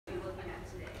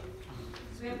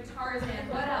Tarzan,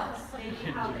 what else? Maybe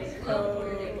how they look,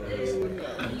 where they live,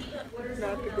 what are some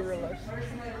Not the gorillas. What are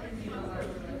some other things you know about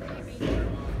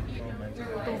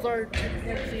gorillas? Those are They're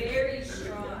chimpanzees. very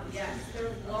strong, yes.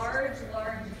 They're large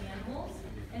animals.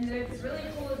 And what's really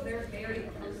cool is they're very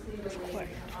closely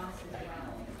related to us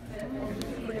as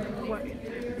well.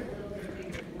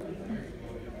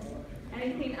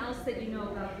 Anything else that you know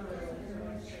about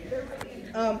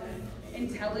gorillas?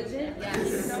 Intelligent,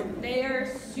 yes. They are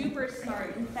super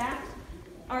smart. In fact,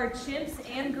 our chimps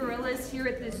and gorillas here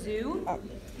at the zoo,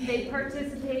 they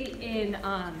participate in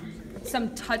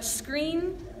some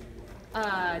touchscreen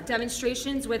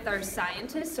demonstrations with our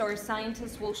scientists. So our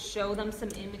scientists will show them some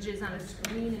images on a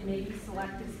screen and maybe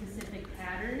select a specific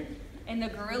pattern. And the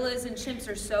gorillas and chimps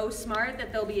are so smart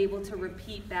that they'll be able to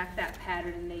repeat back that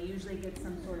pattern, and they usually get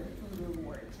some sort of food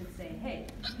reward to say, hey,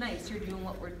 nice, you're doing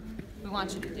what we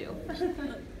want you to do.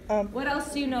 What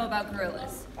else do you know about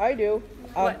gorillas? I do.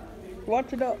 What? You want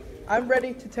to know? I'm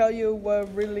ready to tell you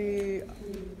what really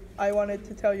I wanted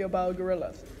to tell you about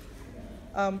gorillas.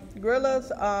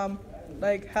 Gorillas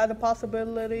like had the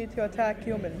possibility to attack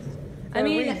humans for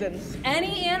reasons.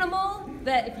 Any animal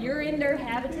that if you're in their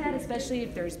habitat, especially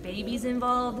if there's babies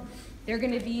involved, they're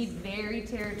going to be very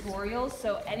territorial.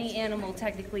 So any animal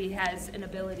technically has an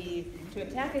ability to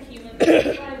attack a human.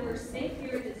 That's why we're safe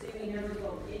here at the zoo. We never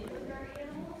go in with our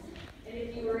animals. And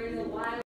if you were in the wild,